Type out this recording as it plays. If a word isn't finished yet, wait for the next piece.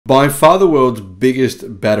By far the world's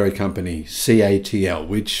biggest battery company, CATL,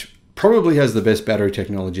 which probably has the best battery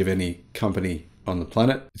technology of any company on the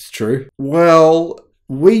planet. It's true. Well,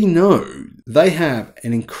 we know they have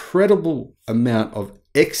an incredible amount of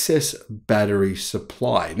excess battery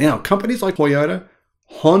supply. Now, companies like Toyota,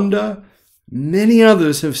 Honda, many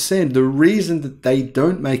others have said the reason that they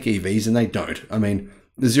don't make EVs, and they don't, I mean,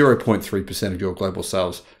 the 0.3% of your global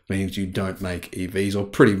sales means you don't make EVs, or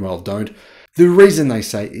pretty well don't. The reason they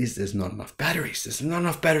say is there's not enough batteries. There's not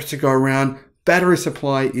enough batteries to go around. Battery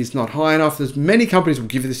supply is not high enough. There's many companies will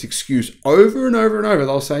give you this excuse over and over and over.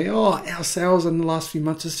 They'll say, oh, our sales in the last few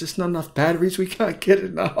months, there's just not enough batteries. We can't get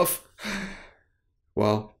enough.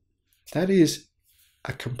 Well, that is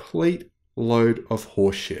a complete load of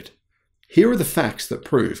horseshit. Here are the facts that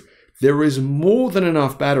prove there is more than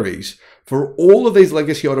enough batteries for all of these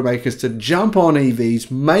legacy automakers to jump on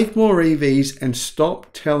EVs, make more EVs, and stop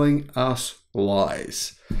telling us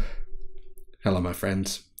lies. Hello, my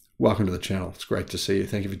friends. Welcome to the channel. It's great to see you.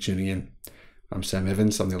 Thank you for tuning in. I'm Sam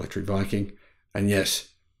Evans. I'm the Electric Viking. And yes,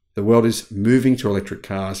 the world is moving to electric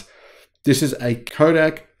cars. This is a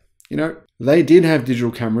Kodak. You know, they did have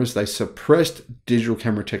digital cameras. They suppressed digital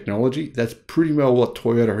camera technology. That's pretty well what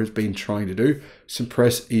Toyota has been trying to do.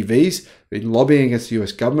 Suppress EVs. Been lobbying against the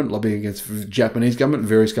US government, lobbying against the Japanese government,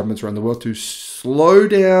 various governments around the world to slow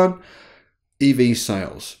down EV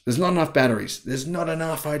sales. There's not enough batteries. There's not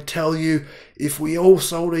enough, I tell you. If we all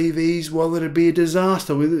sold EVs, well, it'd be a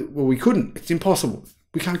disaster. Well, we couldn't. It's impossible.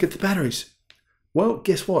 We can't get the batteries. Well,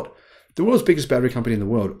 guess what? The world's biggest battery company in the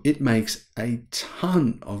world, it makes a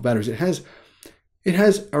ton of batteries. It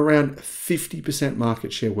has around 50%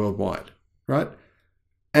 market share worldwide, right?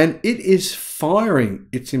 And it is firing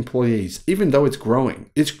its employees, even though it's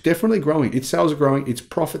growing. It's definitely growing. Its sales are growing. Its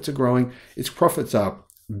profits are growing. Its profits are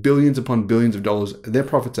billions upon billions of dollars. Their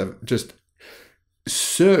profits have just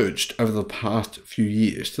surged over the past few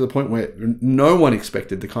years to the point where no one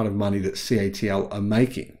expected the kind of money that CATL are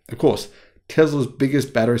making. Of course, Tesla's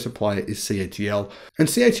biggest battery supplier is CATL, and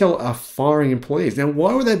CATL are firing employees. Now,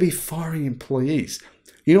 why would they be firing employees?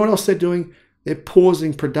 You know what else they're doing? They're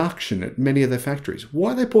pausing production at many of their factories.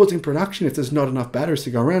 Why are they pausing production if there's not enough batteries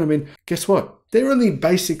to go around? I mean, guess what? They're only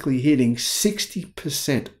basically hitting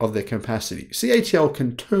 60% of their capacity. CATL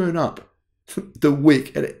can turn up the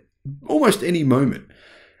wick at almost any moment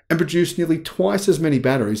and produce nearly twice as many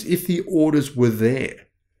batteries if the orders were there.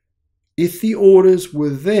 If the orders were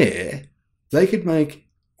there, they could make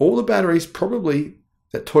all the batteries probably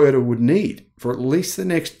that Toyota would need for at least the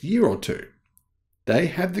next year or two. They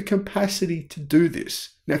have the capacity to do this.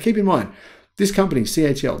 Now, keep in mind, this company,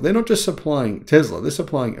 CATL, they're not just supplying Tesla, they're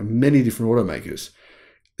supplying many different automakers.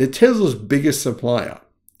 They're Tesla's biggest supplier,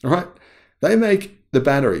 all right? They make the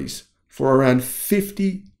batteries for around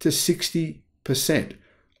 50 to 60%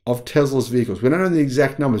 of Tesla's vehicles. We don't know the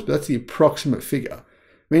exact numbers, but that's the approximate figure.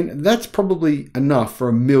 I mean, that's probably enough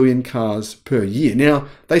for 1 million cars per year. Now,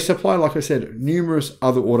 they supply, like I said, numerous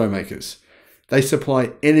other automakers. They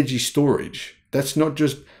supply energy storage. That's not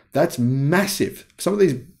just, that's massive. Some of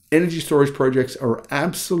these energy storage projects are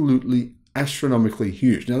absolutely astronomically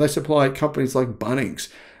huge. Now, they supply companies like Bunnings,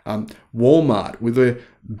 Walmart with their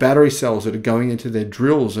battery cells that are going into their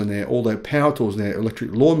drills and all their power tools, their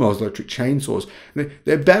electric lawnmowers, electric chainsaws.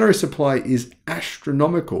 Their battery supply is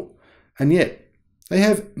astronomical, and yet they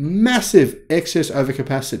have massive excess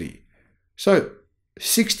overcapacity. So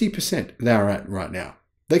 60% they're at right now.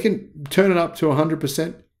 They can turn it up to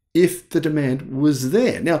 100% if the demand was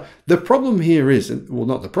there. Now, the problem here is, well,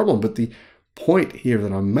 not the problem, but the point here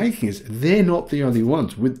that I'm making is they're not the only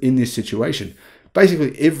ones in this situation.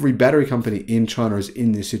 Basically, every battery company in China is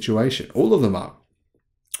in this situation. All of them are.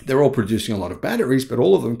 They're all producing a lot of batteries, but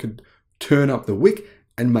all of them could turn up the wick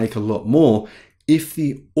and make a lot more if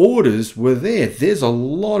the orders were there. There's a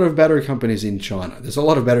lot of battery companies in China. There's a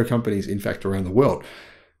lot of battery companies, in fact, around the world.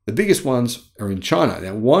 The biggest ones are in China.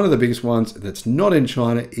 Now, one of the biggest ones that's not in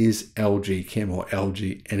China is LG Chem, or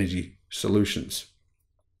LG Energy Solutions.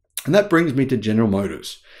 And that brings me to General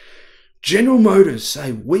Motors. General Motors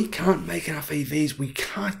say, we can't make enough EVs. We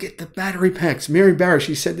can't get the battery packs. Mary Barra,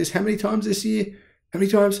 she said this how many times this year? How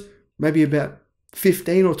many times? Maybe about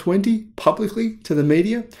 15 or 20 publicly to the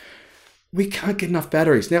media. We can't get enough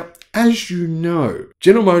batteries. Now, as you know,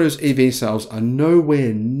 General Motors EV sales are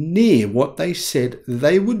nowhere near what they said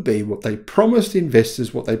they would be, what they promised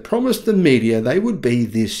investors, what they promised the media they would be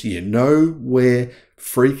this year. Nowhere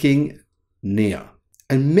freaking near.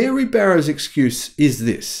 And Mary Barra's excuse is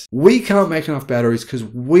this: we can't make enough batteries because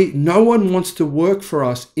no one wants to work for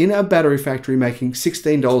us in our battery factory making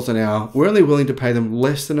 $16 an hour. We're only willing to pay them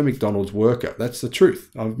less than a McDonald's worker. That's the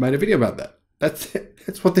truth. I've made a video about that.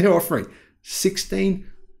 That's what they're offering.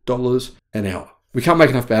 $16 an hour. We can't make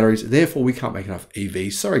enough batteries, therefore we can't make enough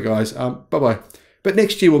EVs. Sorry guys, bye-bye. But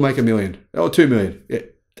next year we'll make $1 million or $2 million. Yeah,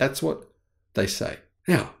 that's what they say.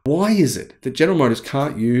 Now, why is it that General Motors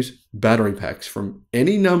can't use battery packs from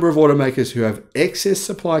any number of automakers who have excess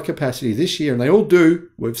supply capacity this year? And they all do.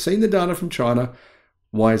 We've seen the data from China.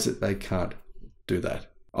 Why is it they can't do that?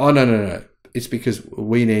 Oh, no. It's because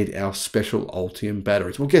we need our special Ultium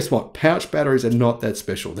batteries. Well, guess what? Pouch batteries are not that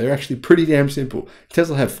special. They're actually pretty damn simple.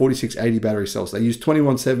 Tesla have 4680 battery cells. They use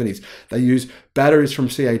 2170s. They use batteries from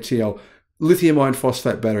CATL, lithium iron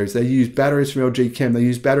phosphate batteries. They use batteries from LG Chem. They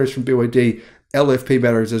use batteries from BYD, LFP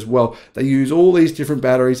batteries as well. They use all these different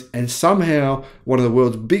batteries, and somehow one of the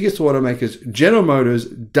world's biggest automakers, General Motors,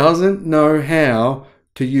 doesn't know how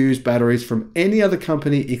to use batteries from any other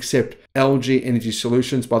company except LG Energy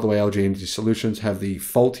Solutions. By the way, LG Energy Solutions have the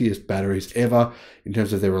faultiest batteries ever in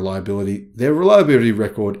terms of their reliability. Their reliability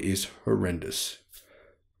record is horrendous.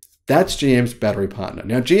 That's GM's battery partner.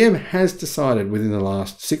 Now, GM has decided within the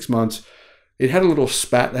last 6 months, it had a little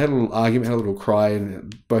spat, they had a little argument, had a little cry,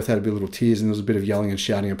 and both had a bit of little tears, and there was a bit of yelling and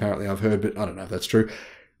shouting, apparently, I've heard, but I don't know if that's true,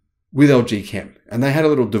 with LG Chem. And they had a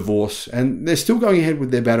little divorce, and they're still going ahead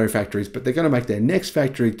with their battery factories, but they're going to make their next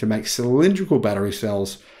factory to make cylindrical battery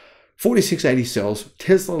cells, 4680 cells,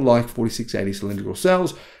 Tesla-like 4680 cylindrical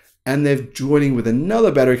cells, and they're joining with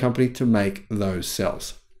another battery company to make those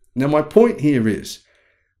cells. Now, my point here is,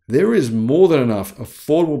 there is more than enough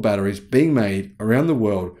affordable batteries being made around the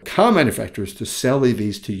world, car manufacturers, to sell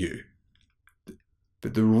EVs to you.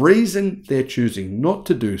 But the reason they're choosing not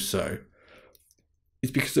to do so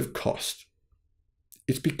is because of cost.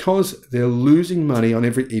 It's because they're losing money on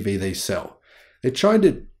every EV they sell. They're trying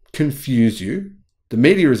to confuse you. The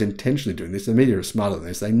media is intentionally doing this. The media is smarter than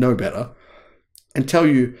this. They know better. And tell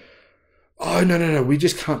you, oh, no, we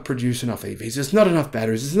just can't produce enough EVs. There's not enough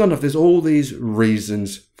batteries. There's not enough. There's all these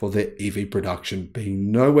reasons for their EV production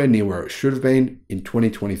being nowhere near where it should have been in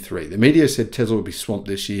 2023. The media said Tesla would be swamped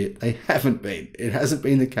this year. They haven't been. It hasn't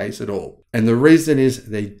been the case at all. And the reason is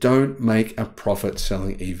they don't make a profit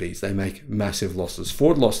selling EVs. They make massive losses.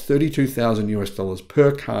 Ford lost $32,000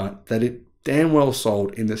 per car that it damn well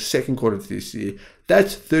sold in the second quarter of this year.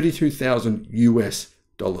 That's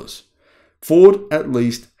 $32,000. Ford at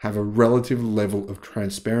least have a relative level of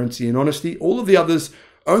transparency and honesty. All of the others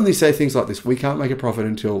only say things like this: we can't make a profit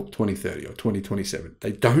until 2030 or 2027.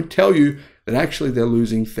 They don't tell you that actually they're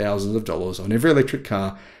losing thousands of dollars on every electric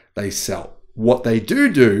car they sell. What they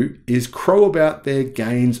do is crow about their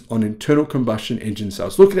gains on internal combustion engine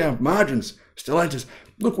sales. Look at our margins, Stellantis.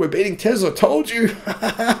 Look, we're beating Tesla. Told you.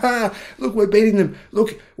 Look, we're beating them.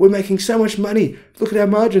 Look, we're making so much money. Look at our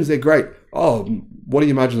margins. They're great. Oh, what are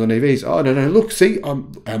your margins on EVs? Oh, no. Look, see, our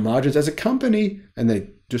margins as a company. And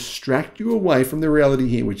they distract you away from the reality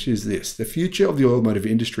here, which is this. The future of the automotive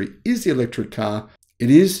industry is the electric car.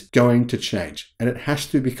 It is going to change. And it has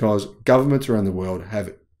to, because governments around the world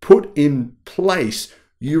have put in place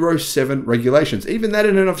Euro 7 regulations. Even that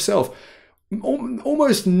in and of itself.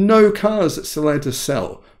 Almost no cars that Stellantis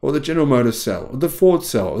sell, or the General Motors sell, or the Ford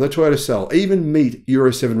sell, or the Toyota sell, even meet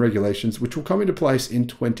Euro 7 regulations, which will come into place in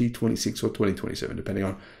 2026 or 2027, depending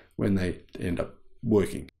on when they end up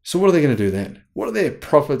working. So what are they going to do then? What are their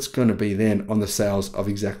profits going to be then on the sales of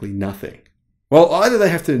exactly nothing? Well, either they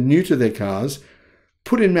have to neuter their cars,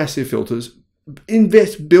 put in massive filters,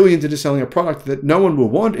 invest billions into selling a product that no one will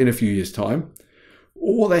want in a few years' time,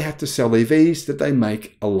 or they have to sell EVs that they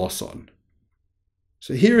make a loss on.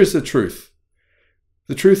 So here is the truth.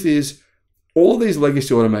 The truth is, all of these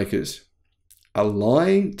legacy automakers are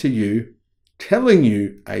lying to you, telling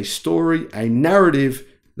you a story, a narrative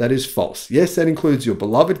that is false. Yes, that includes your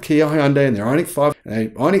beloved Kia Hyundai and their Ioniq 5 and their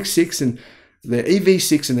Ioniq 6 and their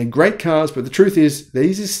EV6 and their great cars. But the truth is,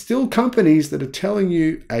 these are still companies that are telling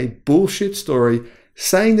you a bullshit story,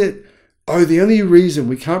 saying that, oh, the only reason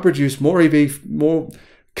we can't produce more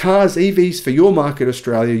cars, EVs for your market,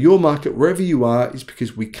 Australia, your market, wherever you are, is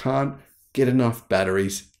because we can't get enough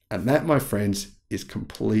batteries. And that, my friends, is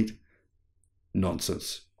complete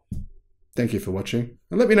nonsense. Thank you for watching.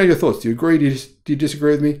 And let me know your thoughts. Do you agree? Do you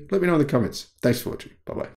disagree with me? Let me know in the comments. Thanks for watching. Bye-bye.